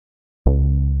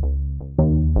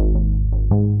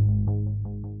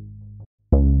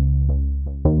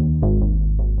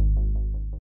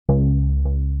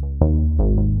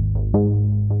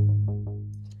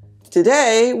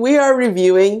Today we are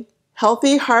reviewing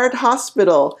Healthy Heart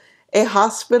Hospital, a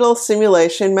hospital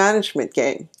simulation management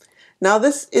game. Now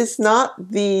this is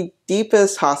not the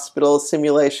deepest hospital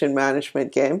simulation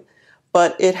management game,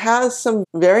 but it has some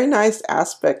very nice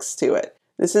aspects to it.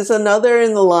 This is another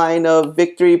in the line of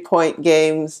Victory Point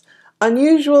Games,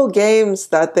 unusual games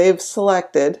that they've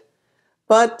selected,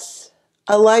 but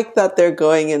I like that they're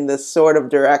going in this sort of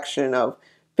direction of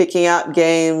picking out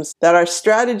games that are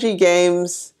strategy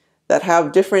games that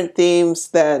have different themes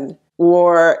than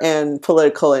war and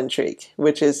political intrigue,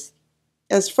 which is,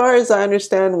 as far as I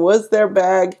understand, was their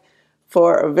bag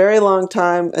for a very long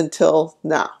time until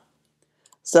now.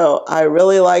 So I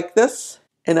really like this,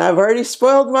 and I've already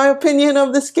spoiled my opinion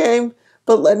of this game,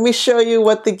 but let me show you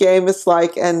what the game is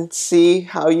like and see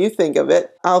how you think of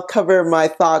it. I'll cover my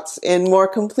thoughts in more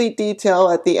complete detail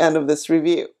at the end of this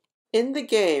review. In the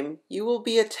game, you will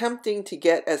be attempting to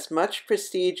get as much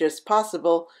prestige as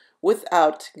possible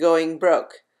without going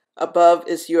broke. Above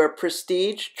is your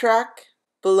prestige track,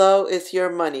 below is your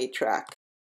money track.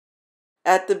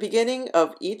 At the beginning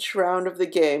of each round of the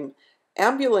game,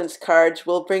 ambulance cards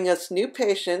will bring us new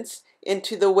patients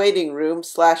into the waiting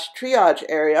room/triage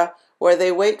area where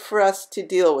they wait for us to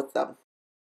deal with them.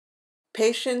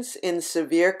 Patients in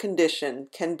severe condition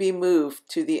can be moved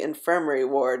to the infirmary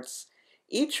wards.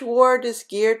 Each ward is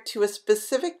geared to a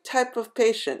specific type of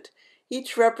patient,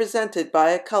 each represented by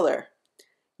a color.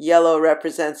 Yellow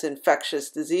represents infectious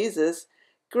diseases,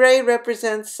 gray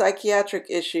represents psychiatric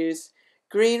issues,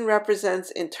 green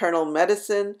represents internal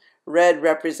medicine, red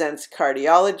represents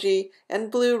cardiology,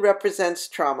 and blue represents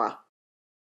trauma.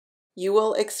 You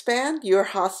will expand your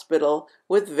hospital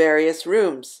with various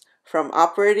rooms, from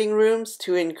operating rooms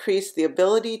to increase the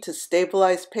ability to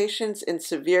stabilize patients in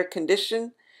severe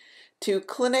condition, to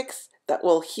clinics that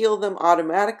will heal them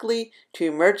automatically, to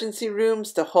emergency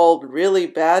rooms to hold really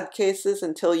bad cases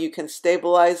until you can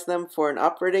stabilize them for an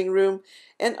operating room,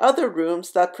 and other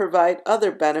rooms that provide other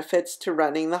benefits to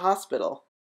running the hospital.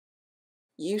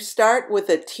 You start with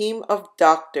a team of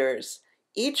doctors,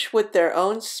 each with their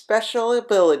own special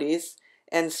abilities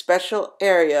and special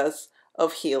areas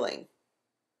of healing.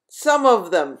 Some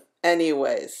of them,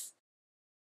 anyways.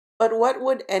 But what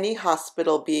would any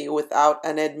hospital be without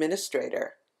an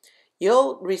administrator?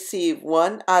 You'll receive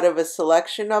one out of a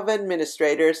selection of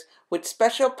administrators with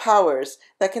special powers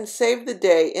that can save the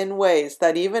day in ways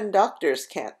that even doctors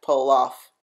can't pull off.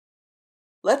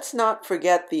 Let's not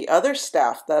forget the other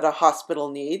staff that a hospital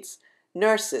needs: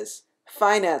 nurses,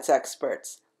 finance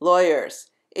experts, lawyers,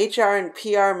 HR and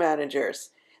PR managers.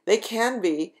 They can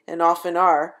be, and often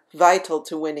are, vital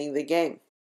to winning the game.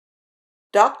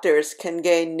 Doctors can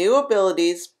gain new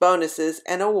abilities, bonuses,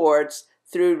 and awards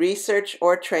through research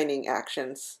or training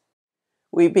actions.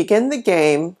 We begin the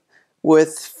game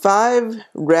with 5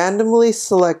 randomly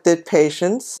selected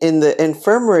patients in the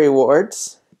infirmary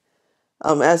wards.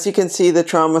 As you can see, the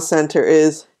trauma center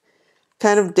is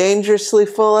kind of dangerously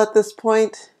full at this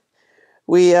point.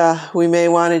 We may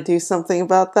want to do something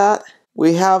about that.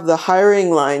 We have the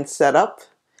hiring line set up.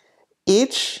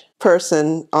 Each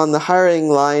person on the hiring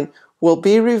line will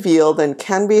be revealed and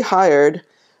can be hired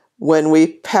when we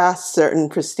pass certain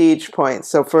prestige points.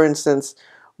 So for instance,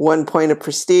 1 point of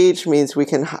prestige means we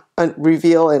can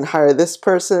reveal and hire this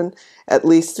person. At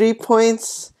least 3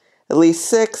 points, at least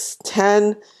 6,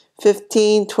 10,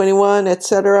 15, 21,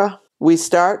 etc. We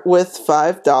start with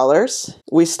 $5.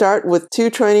 We start with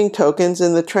 2 training tokens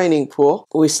in the training pool.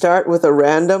 We start with a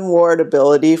random ward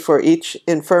ability for each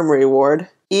infirmary ward.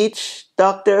 Each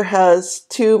doctor has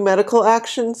 2 medical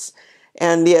actions,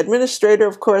 and the administrator,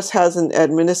 of course, has an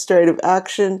administrative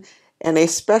action and a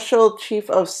special chief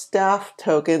of staff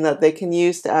token that they can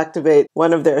use to activate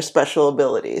one of their special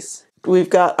abilities. We've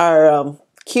got our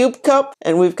cube cup,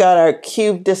 and we've got our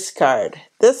cube discard.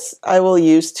 This I will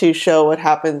use to show what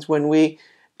happens when we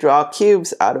draw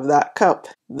cubes out of that cup.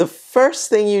 The first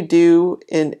thing you do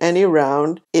in any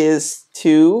round is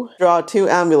to draw 2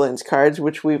 ambulance cards,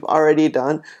 which we've already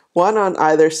done, 1 on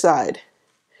either side.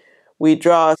 We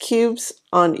draw cubes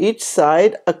on each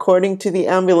side according to the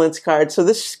ambulance card. So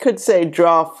this could say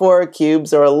draw 4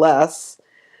 cubes or less,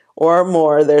 or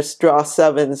more. There's draw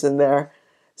 7s in there.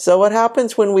 So what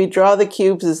happens when we draw the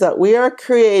cubes is that we are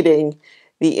creating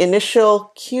the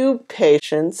initial cube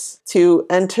patients to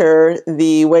enter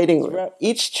the waiting room.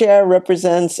 Each chair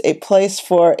represents a place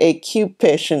for a cube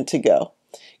patient to go.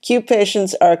 Cube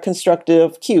patients are constructed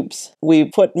of cubes. We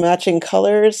put matching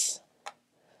colors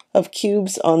of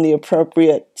cubes on the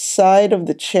appropriate side of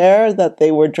the chair that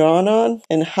they were drawn on,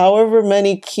 and however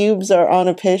many cubes are on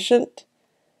a patient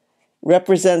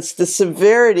represents the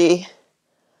severity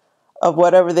of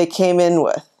whatever they came in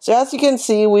with. So as you can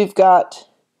see, we've got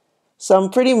some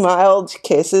pretty mild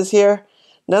cases here.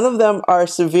 None of them are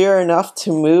severe enough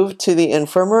to move to the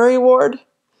infirmary ward.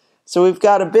 So we've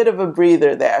got a bit of a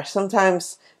breather there.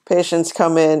 Sometimes patients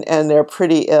come in and they're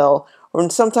pretty ill, or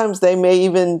sometimes they may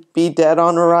even be dead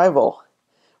on arrival.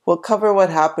 We'll cover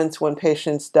what happens when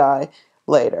patients die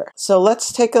later. So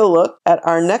let's take a look at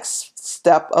our next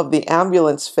step of the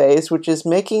ambulance phase, which is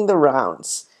making the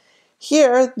rounds.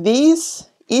 Here,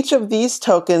 each of these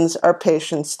tokens are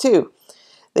patients too.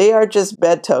 They are just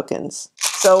bed tokens.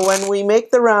 So when we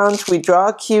make the rounds, we draw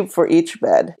a cube for each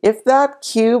bed. If that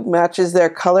cube matches their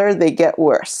color, they get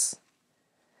worse.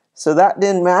 So that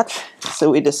didn't match, so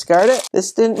we discard it.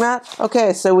 This didn't match.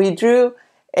 Okay, so we drew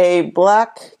a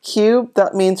black cube.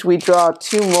 That means we draw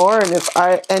 2 more, and if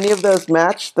any of those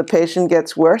match, the patient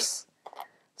gets worse.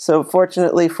 So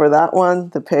fortunately for that one,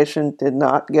 the patient did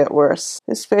not get worse.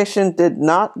 This patient did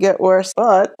not get worse,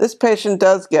 but this patient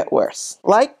does get worse.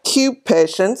 Like cube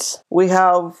patients, we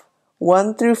have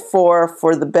 1 through 4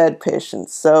 for the bed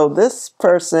patients. So this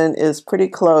person is pretty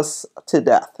close to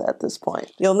death at this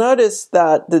point. You'll notice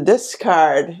that the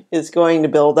discard is going to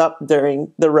build up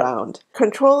during the round.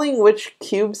 Controlling which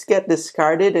cubes get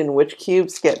discarded and which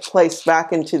cubes get placed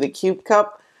back into the cube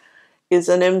cup is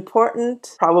an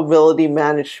important probability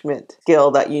management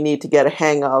skill that you need to get a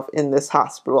hang of in this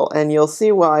hospital, and you'll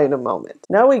see why in a moment.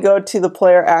 Now we go to the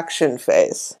player action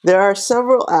phase. There are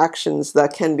several actions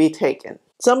that can be taken.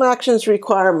 Some actions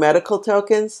require medical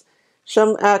tokens.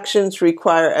 Some actions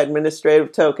require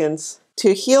administrative tokens.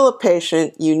 To heal a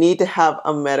patient, you need to have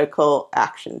a medical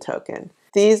action token.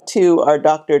 These 2 are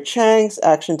Dr. Chang's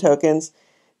action tokens.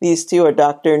 These 2 are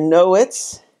Dr.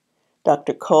 Nowitz,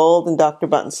 Dr. Cold, and Dr.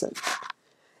 Bunsen.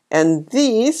 And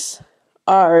these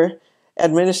are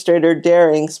Administrator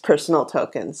Daring's personal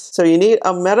tokens. So you need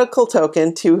a medical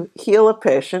token to heal a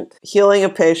patient. Healing a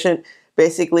patient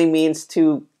basically means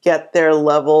to get their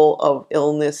level of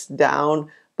illness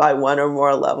down by 1 or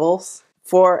more levels.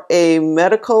 For a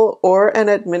medical or an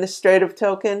administrative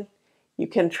token, you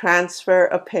can transfer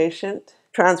a patient.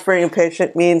 Transferring a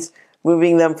patient means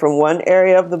moving them from one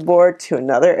area of the board to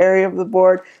another area of the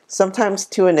board, sometimes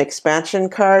to an expansion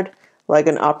card, like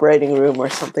an operating room or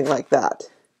something like that.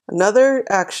 Another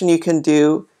action you can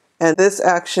do, and this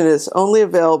action is only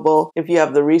available if you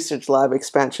have the research lab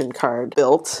expansion card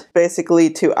built, basically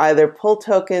to either pull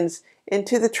tokens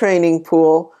into the training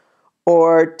pool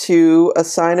or to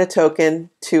assign a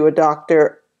token to a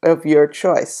doctor of your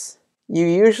choice. You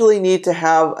usually need to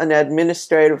have an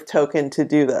administrative token to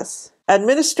do this.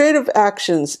 Administrative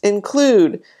actions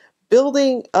include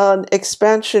building an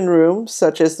expansion room,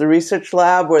 such as the research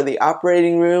lab or the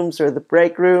operating rooms or the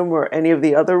break room or any of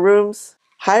the other rooms.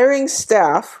 Hiring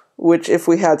staff, which if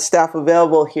we had staff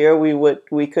available here,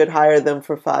 we could hire them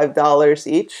for $5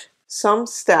 each. Some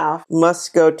staff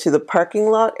must go to the parking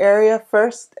lot area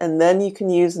first, and then you can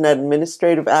use an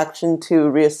administrative action to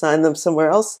reassign them somewhere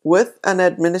else. With an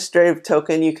administrative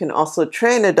token, you can also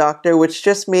train a doctor, which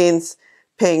just means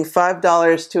paying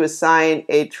 $5 to assign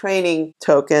a training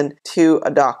token to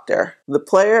a doctor. The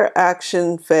player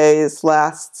action phase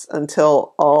lasts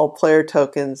until all player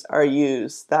tokens are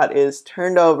used, that is,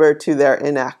 turned over to their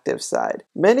inactive side.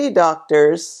 Many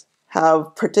doctors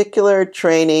have particular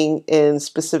training in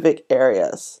specific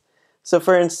areas. So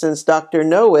for instance, Dr.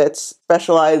 Nowitz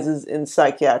specializes in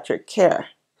psychiatric care.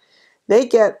 They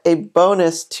get a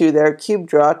bonus to their cube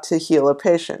draw to heal a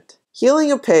patient.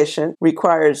 Healing a patient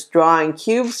requires drawing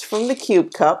cubes from the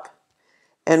cube cup,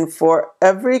 and for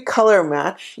every color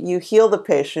match, you heal the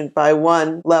patient by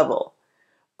 1 level.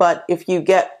 But if you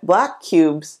get black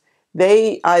cubes,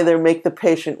 they either make the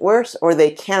patient worse or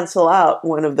they cancel out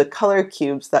one of the color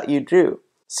cubes that you drew.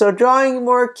 So drawing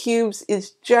more cubes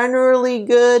is generally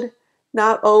good,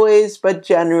 not always, but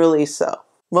generally so.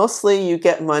 Mostly you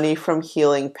get money from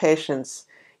healing patients.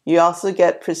 You also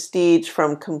get prestige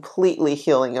from completely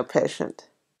healing a patient.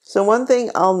 So one thing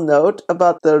I'll note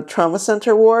about the trauma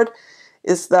center ward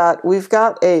is that we've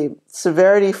got a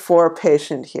severity 4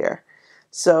 patient here.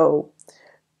 So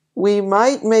we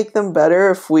might make them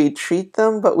better if we treat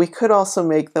them, but we could also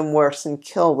make them worse and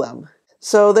kill them.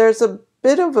 So there's a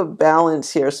bit of a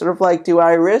balance here, sort of like, do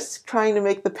I risk trying to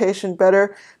make the patient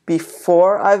better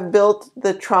before I've built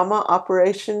the trauma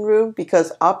operation room?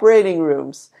 Because operating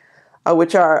rooms,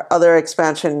 which are other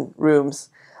expansion rooms,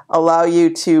 allow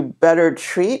you to better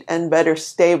treat and better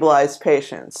stabilize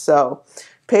patients. So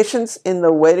patients in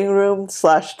the waiting room /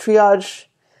 triage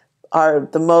are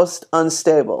the most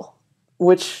unstable,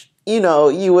 which,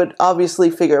 you would obviously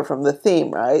figure from the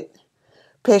theme, right?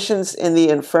 Patients in the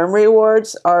infirmary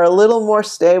wards are a little more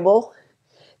stable.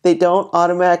 they don't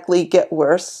automatically get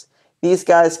worse. These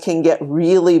guys can get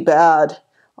really bad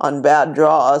on bad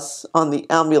draws on the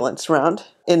ambulance round.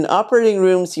 In operating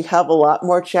rooms, you have a lot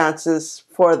more chances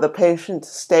for the patient to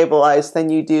stabilize than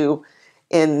you do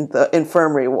in the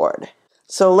infirmary ward.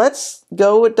 So let's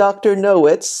go with Dr.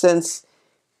 Nowitz, since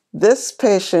this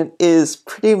patient is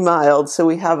pretty mild, so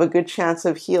we have a good chance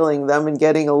of healing them and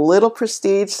getting a little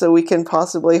prestige so we can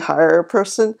possibly hire a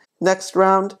person. Next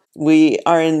round, we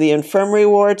are in the infirmary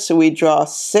ward, so we draw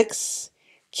 6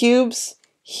 cubes.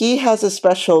 He has a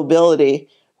special ability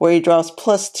where he draws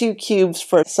 +2 cubes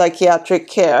for psychiatric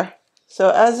care. So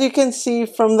as you can see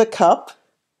from the cup,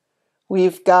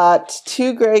 we've got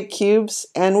 2 gray cubes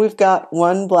and we've got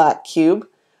 1 black cube.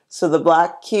 So the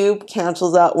black cube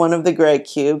cancels out one of the gray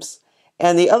cubes,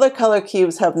 and the other color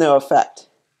cubes have no effect.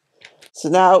 So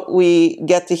now we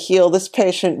get to heal this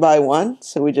patient by 1,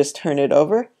 so we just turn it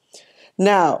over.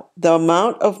 Now, the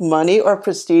amount of money or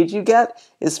prestige you get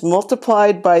is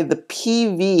multiplied by the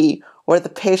PV, or the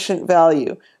patient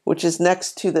value, which is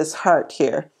next to this heart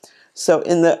here. So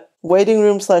in the waiting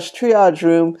room / triage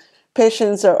room,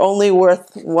 patients are only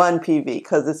worth 1 PV,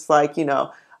 because it's like,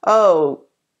 oh,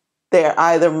 they're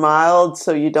either mild,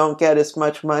 so you don't get as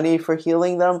much money for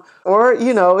healing them, or,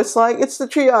 it's like, it's the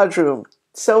triage room.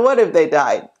 So what if they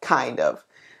died? Kind of.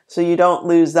 So you don't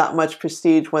lose that much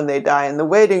prestige when they die in the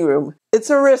waiting room. It's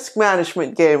a risk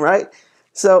management game, right?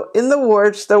 So in the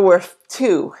wards, they're worth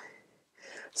 2.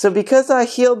 So because I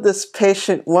healed this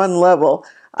patient 1 level,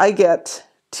 I get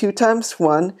 2 times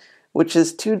 1, which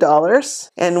is $2.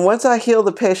 And once I heal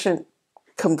the patient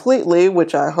completely,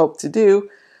 which I hope to do,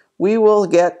 we will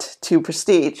get 2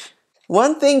 prestige.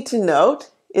 One thing to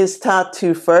note is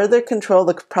to further control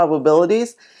the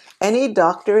probabilities, any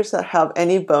doctors that have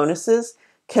any bonuses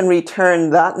can return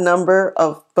that number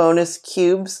of bonus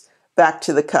cubes back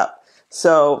to the cup.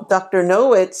 So Dr.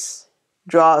 Nowitz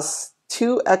draws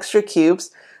 2 extra cubes,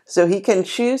 so he can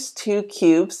choose 2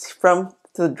 cubes from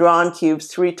the drawn cubes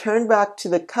to return back to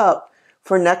the cup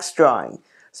for next drawing.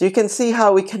 So you can see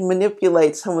how we can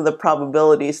manipulate some of the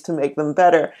probabilities to make them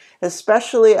better,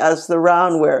 especially as the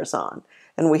round wears on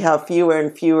and we have fewer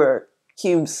and fewer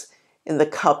cubes in the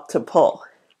cup to pull.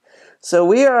 So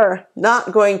we are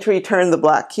not going to return the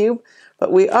black cube,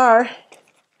 but we are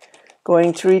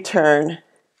going to return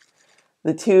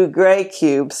the 2 gray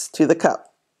cubes to the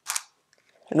cup.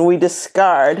 And we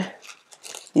discard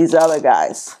these other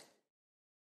guys.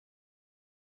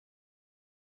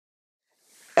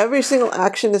 Every single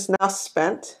action is now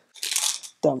spent.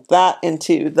 Dump that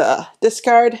into the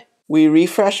discard. We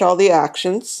refresh all the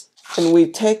actions, and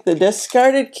we take the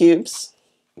discarded cubes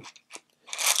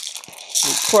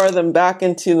and pour them back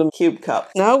into the cube cup.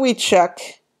 Now we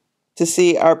check to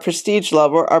see our prestige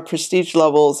level. Our prestige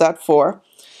level is at 4.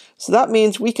 So that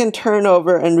means we can turn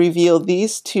over and reveal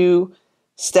these 2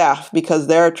 staff because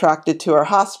they're attracted to our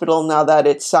hospital now that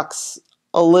it sucks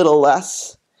a little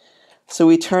less. So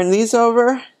we turn these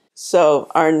over. So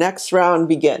our next round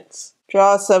begins.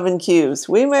 Draw 7 cubes.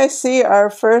 We may see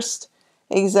our first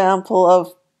example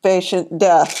of patient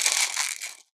death.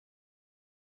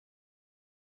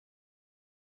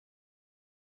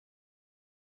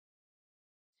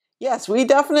 Yes, we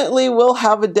definitely will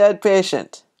have a dead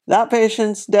patient. That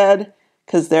patient's dead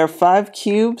because they're 5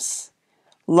 cubes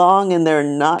long and they're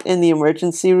not in the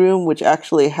emergency room, which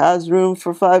actually has room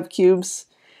for 5 cubes.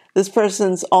 This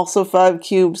person's also 5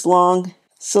 cubes long.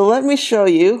 So let me show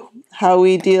you how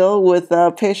we deal with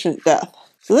patient death.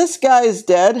 So this guy is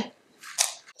dead.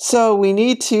 So we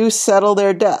need to settle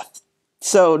their death.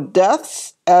 So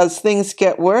deaths, as things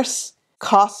get worse,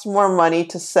 cost more money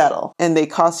to settle, and they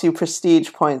cost you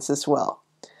prestige points as well.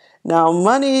 Now,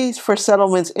 money for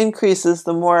settlements increases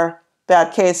the more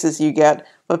bad cases you get,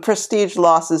 but prestige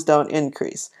losses don't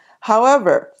increase.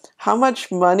 However, how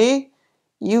much money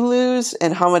you lose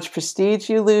and how much prestige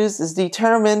you lose is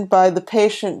determined by the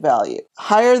patient value.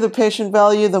 Higher the patient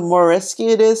value, the more risky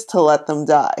it is to let them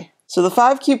die. So the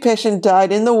 5 cube patient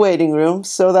died in the waiting room,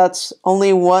 so that's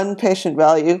only 1 patient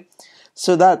value.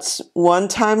 So that's 1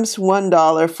 times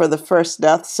 $1 for the first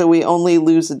death, so we only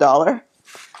lose $1.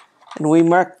 And we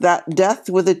mark that death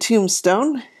with a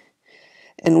tombstone,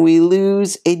 and we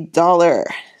lose $1.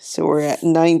 So we're at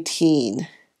 19.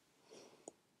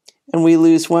 And we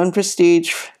lose 1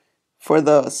 prestige for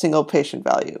the single patient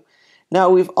value. Now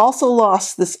we've also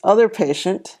lost this other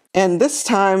patient, and this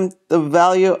time the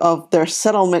value of their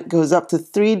settlement goes up to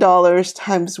 $3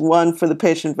 times 1 for the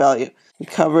patient value. We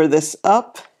cover this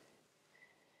up,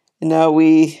 and now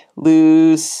we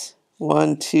lose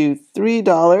 $1, $2,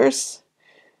 $3,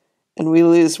 and we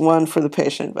lose 1 for the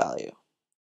patient value.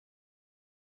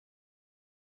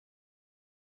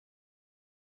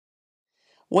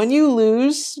 When you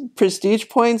lose prestige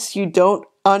points, you don't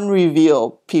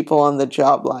unreveal people on the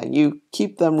job line. You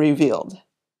keep them revealed.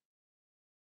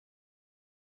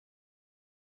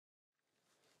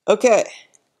 Okay,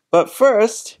 but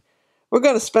first, we're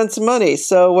going to spend some money.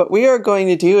 So what we are going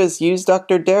to do is use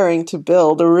Dr. Daring to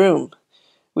build a room.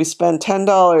 We spend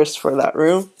 $10 for that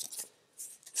room.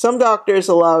 Some doctors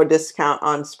allow a discount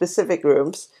on specific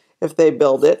rooms if they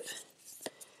build it.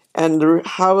 And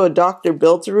how a doctor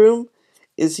builds a room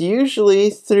is usually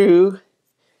through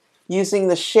using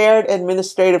the shared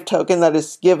administrative token that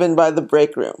is given by the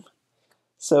break room.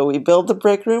 So we build the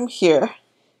break room here,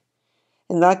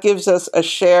 and that gives us a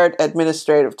shared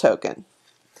administrative token.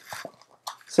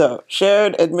 So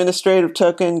shared administrative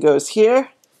token goes here,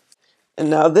 and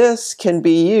now this can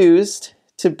be used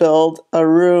to build a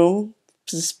room,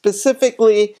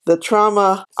 specifically the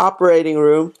trauma operating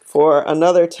room, for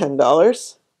another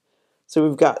 $10. So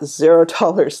we've got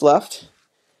 $0 left.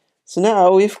 So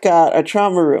now we've got a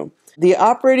trauma room. The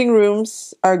operating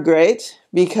rooms are great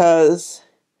because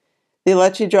they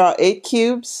let you draw 8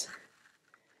 cubes,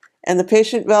 and the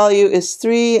patient value is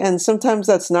 3, and sometimes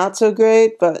that's not so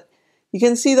great, but you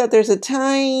can see that there's a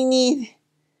tiny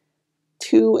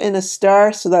 2 and a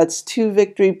star, so that's 2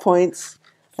 victory points.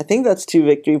 I think that's 2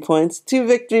 victory points. 2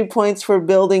 victory points for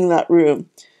building that room.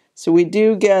 So we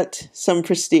do get some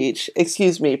prestige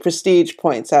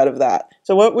points out of that.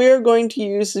 So what we are going to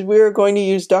use is we are going to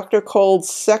use Dr.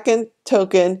 Cold's second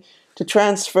token to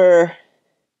transfer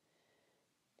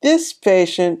this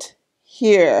patient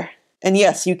here. And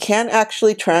yes, you can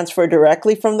actually transfer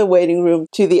directly from the waiting room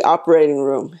to the operating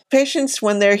room. Patients,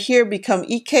 when they're here, become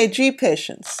EKG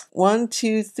patients. 1,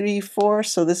 2, 3, 4,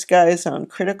 so this guy is on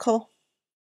critical.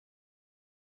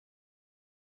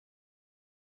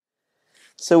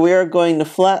 So we are going to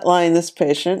flatline this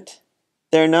patient.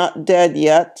 They're not dead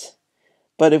yet,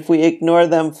 but if we ignore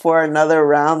them for another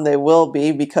round, they will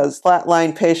be, because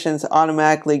flatline patients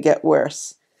automatically get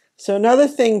worse. So another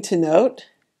thing to note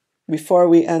before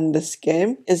we end this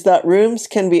game is that rooms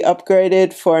can be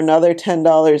upgraded for another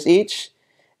 $10 each,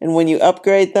 and when you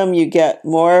upgrade them, you get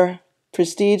more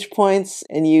prestige points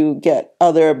and you get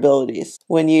other abilities.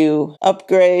 When you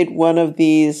upgrade one of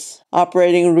these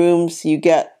operating rooms, you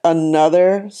get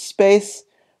another space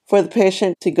for the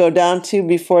patient to go down to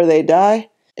before they die,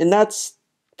 and that's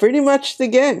pretty much the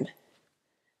game.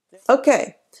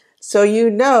 Okay, so you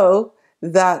know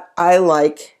that I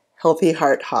like Healthy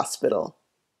Heart Hospital.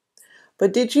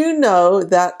 But did you know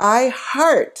that I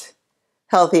heart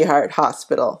Healthy Heart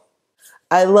Hospital?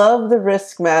 I love the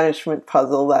risk management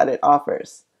puzzle that it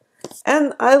offers.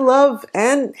 And I love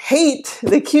and hate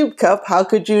the Cube Cup, how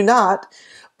could you not?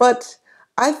 But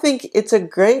I think it's a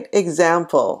great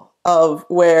example of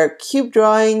where cube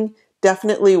drawing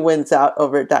definitely wins out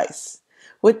over dice.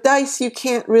 With dice, you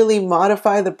can't really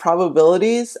modify the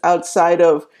probabilities outside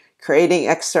of creating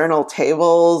external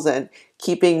tables and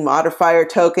keeping modifier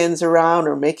tokens around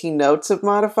or making notes of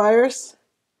modifiers.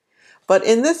 But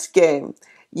in this game,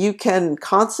 you can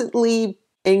constantly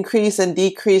increase and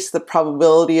decrease the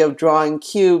probability of drawing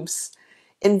cubes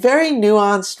in very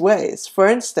nuanced ways. For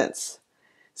instance,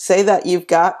 say that you've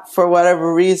got, for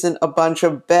whatever reason, a bunch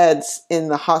of beds in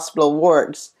the hospital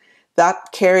wards.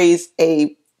 That carries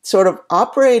a sort of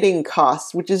operating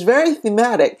cost, which is very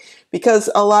thematic, because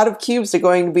a lot of cubes are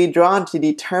going to be drawn to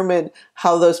determine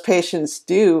how those patients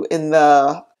do in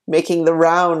the making the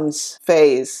rounds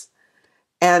phase.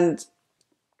 And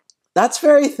that's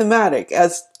very thematic.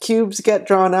 As cubes get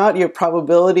drawn out, your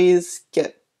probabilities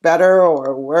get better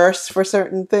or worse for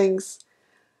certain things.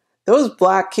 Those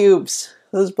black cubes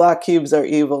are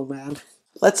evil, man.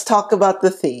 Let's talk about the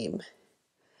theme.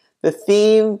 The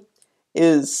theme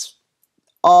is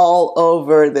all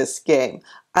over this game.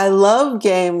 I love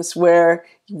games where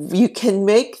you can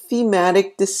make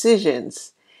thematic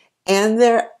decisions, and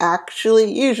they're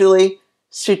actually usually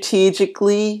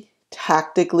strategically,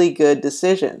 tactically good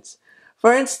decisions.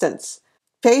 For instance,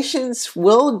 patients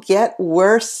will get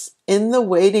worse in the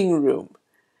waiting room.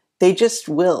 They just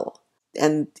will.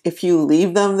 And if you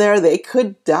leave them there, they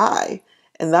could die.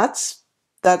 And that's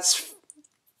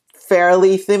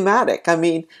fairly thematic. I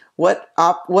mean, what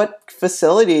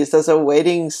facilities does a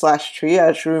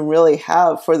waiting/triage room really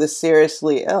have for the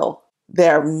seriously ill?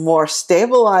 They're more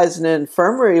stabilized in an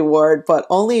infirmary ward, but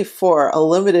only for a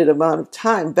limited amount of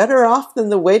time. Better off than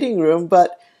the waiting room,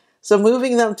 but so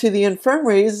moving them to the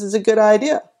infirmaries is a good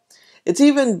idea. It's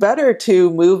even better to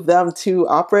move them to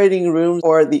operating rooms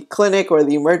or the clinic or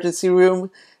the emergency room,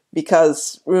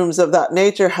 because rooms of that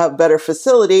nature have better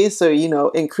facilities, so,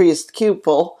 increased cube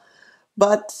pull.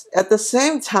 But at the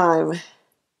same time,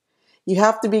 you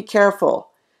have to be careful.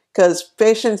 because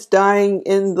patients dying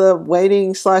in the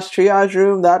waiting/triage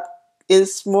room, that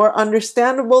is more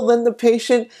understandable than the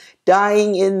patient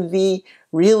dying in the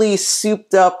really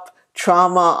souped up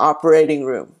trauma operating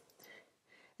room.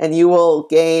 And you will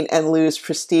gain and lose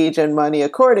prestige and money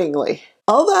accordingly.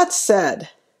 All that said,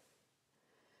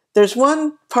 there's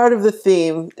one part of the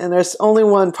theme, and there's only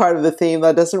one part of the theme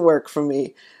that doesn't work for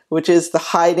me, which is the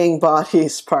hiding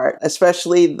bodies part,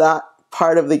 especially that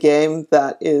part of the game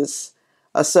that is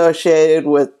associated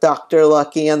with Dr.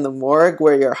 Lucky and the morgue,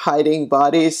 where you're hiding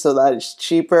bodies so that it's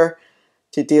cheaper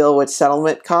to deal with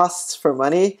settlement costs for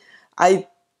money. I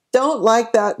don't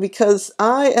like that because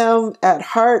I am at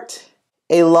heart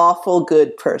a lawful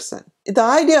good person. The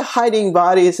idea of hiding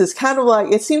bodies is kind of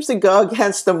like, it seems to go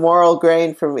against the moral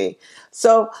grain for me.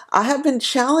 So I have been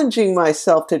challenging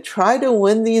myself to try to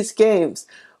win these games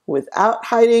without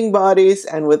hiding bodies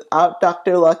and without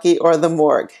Dr. Lucky or the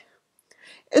morgue.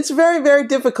 It's very, very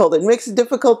difficult. It makes a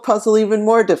difficult puzzle even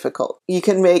more difficult. You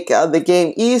can make the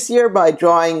game easier by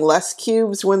drawing less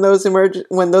cubes when those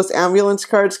ambulance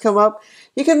cards come up.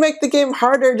 You can make the game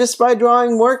harder just by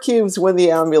drawing more cubes when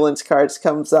the ambulance cards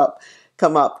come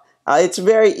up. It's a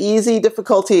very easy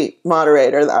difficulty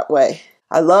moderator that way.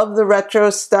 I love the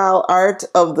retro style art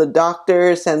of the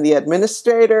doctors and the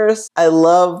administrators. I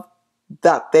love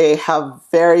that they have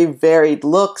very varied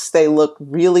looks. They look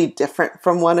really different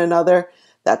from one another.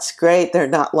 That's great. They're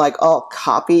not like all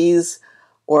copies,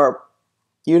 or,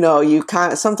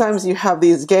 sometimes you have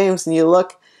these games and you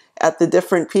look at the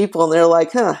different people and they're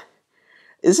like,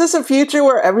 is this a future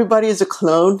where everybody is a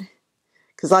clone?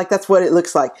 Because that's what it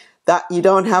looks like. That you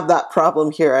don't have that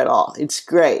problem here at all. It's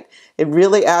great. It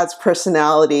really adds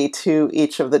personality to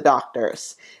each of the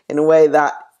doctors in a way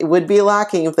that it would be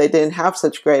lacking if they didn't have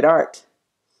such great art.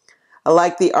 I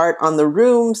like the art on the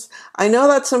rooms. I know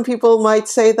that some people might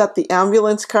say that the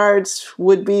ambulance cards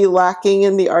would be lacking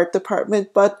in the art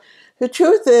department, but the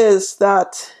truth is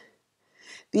that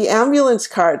the ambulance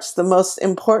cards, the most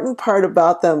important part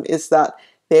about them is that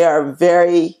they are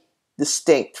very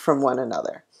distinct from one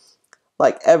another.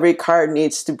 Like, every card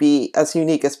needs to be as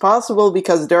unique as possible,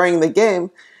 because during the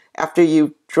game, after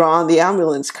you've drawn the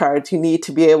ambulance cards, you need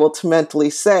to be able to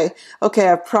mentally say, okay,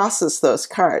 I've processed those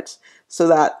cards, so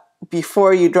that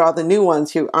before you draw the new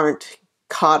ones, you aren't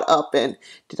caught up in,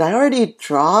 did I already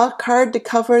draw a card to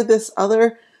cover this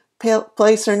other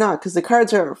place or not? Because the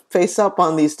cards are face up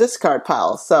on these discard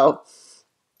piles. So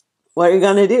what are you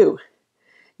going to do?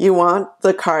 You want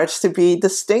the cards to be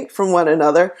distinct from one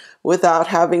another without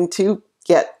having to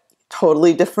get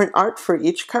totally different art for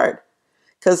each card.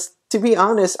 Because to be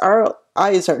honest, our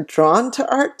eyes are drawn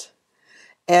to art.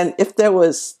 And if there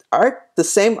was art, the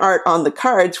same art on the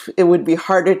cards, it would be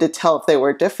harder to tell if they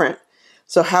were different.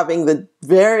 So having the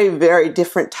very, very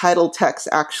different title text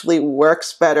actually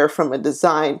works better from a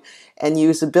design and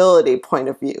usability point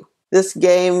of view. This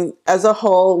game as a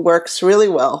whole works really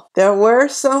well. There were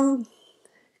some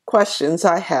questions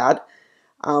I had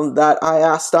that I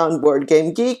asked on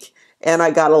BoardGameGeek, and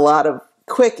I got a lot of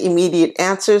quick, immediate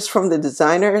answers from the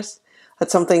designers.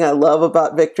 That's something I love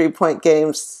about Victory Point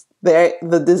games.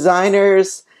 The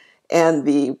designers and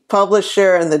the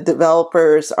publisher and the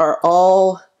developers are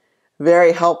all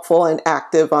very helpful and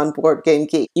active on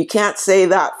BoardGameGeek. You can't say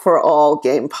that for all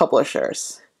game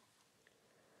publishers.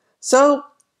 So,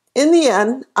 in the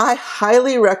end, I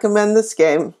highly recommend this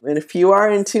game. And if you are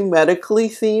into medically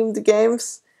themed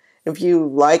games, if you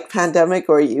like Pandemic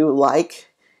or you like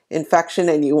Infection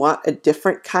and you want a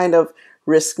different kind of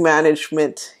risk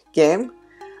management game,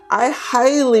 I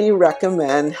highly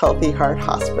recommend Healthy Heart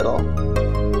Hospital.